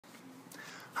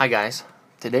Hi guys,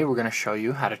 today we're going to show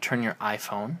you how to turn your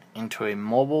iPhone into a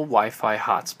mobile Wi-Fi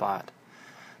hotspot.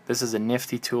 This is a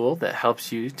nifty tool that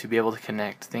helps you to be able to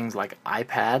connect things like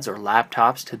iPads or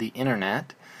laptops to the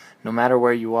internet no matter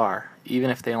where you are, even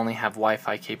if they only have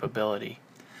Wi-Fi capability.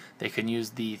 They can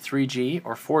use the 3G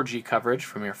or 4G coverage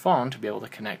from your phone to be able to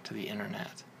connect to the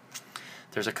internet.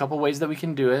 There's a couple ways that we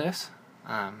can do this.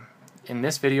 In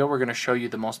this video we're going to show you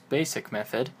the most basic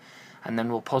method, and then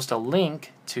we'll post a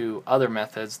link to other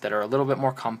methods that are a little bit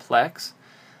more complex,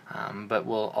 but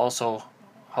will also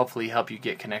hopefully help you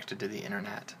get connected to the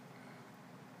internet.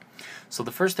 So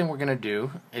the first thing we're going to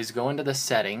do is go into the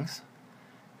settings,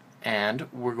 and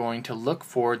we're going to look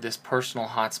for this personal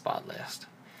hotspot list.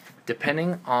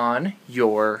 Depending on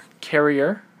your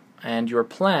carrier and your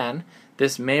plan,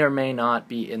 this may or may not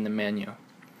be in the menu.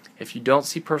 If you don't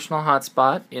see personal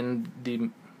hotspot in the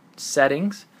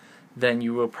settings, then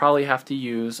you will probably have to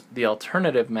use the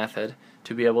alternative method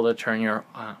to be able to turn your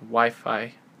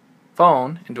Wi-Fi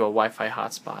phone into a Wi-Fi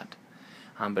hotspot.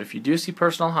 But if you do see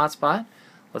personal hotspot,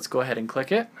 let's go ahead and click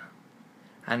it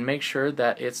and make sure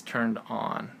that it's turned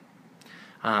on.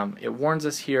 It warns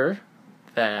us here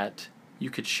that you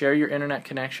could share your internet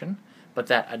connection, but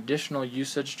that additional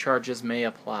usage charges may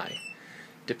apply.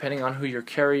 Depending on who your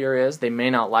carrier is, they may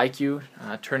not like you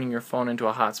turning your phone into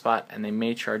a hotspot, and they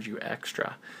may charge you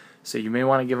extra. So you may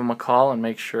want to give them a call and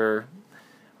make sure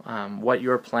what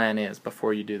your plan is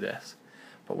before you do this.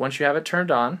 But once you have it turned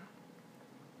on,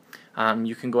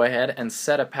 you can go ahead and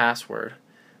set a password.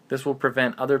 This will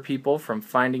prevent other people from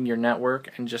finding your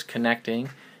network and just connecting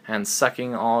and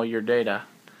sucking all your data.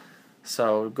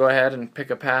 So go ahead and pick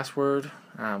a password.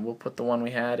 We'll put the one we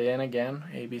had in again,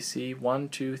 ABC 1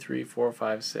 2 3 4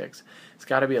 5 6. It's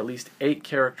got to be at least 8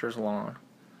 characters long.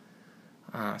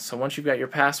 So once you've got your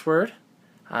password,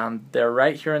 there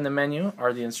right here in the menu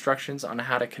are the instructions on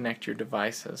how to connect your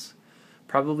devices.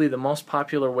 Probably the most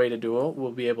popular way to do it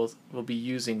will be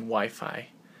using Wi-Fi.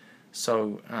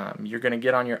 So you're going to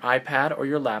get on your iPad or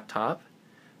your laptop,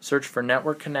 search for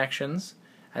network connections,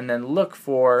 and then look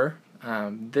for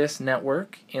this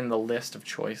network in the list of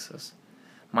choices.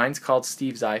 Mine's called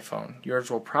Steve's iPhone. Yours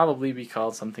will probably be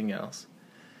called something else.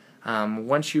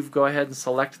 Once you go ahead and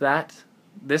select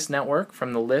this network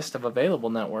from the list of available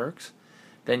networks,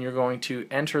 then you're going to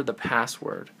enter the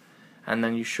password, and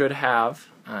then you should have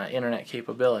internet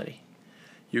capability.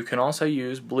 You can also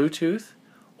use Bluetooth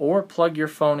or plug your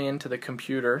phone into the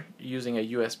computer using a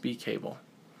USB cable,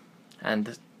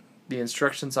 and the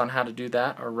instructions on how to do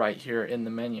that are right here in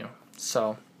the menu.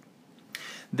 So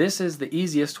this is the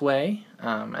easiest way,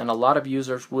 and a lot of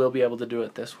users will be able to do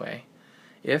it this way.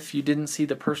 If you didn't see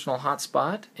the personal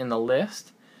hotspot in the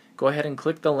list, go ahead and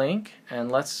click the link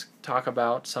and let's talk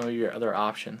about some of your other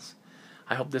options.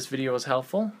 I hope this video was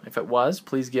helpful. If it was,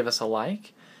 please give us a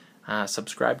like,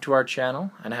 subscribe to our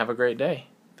channel, and have a great day.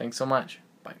 Thanks so much.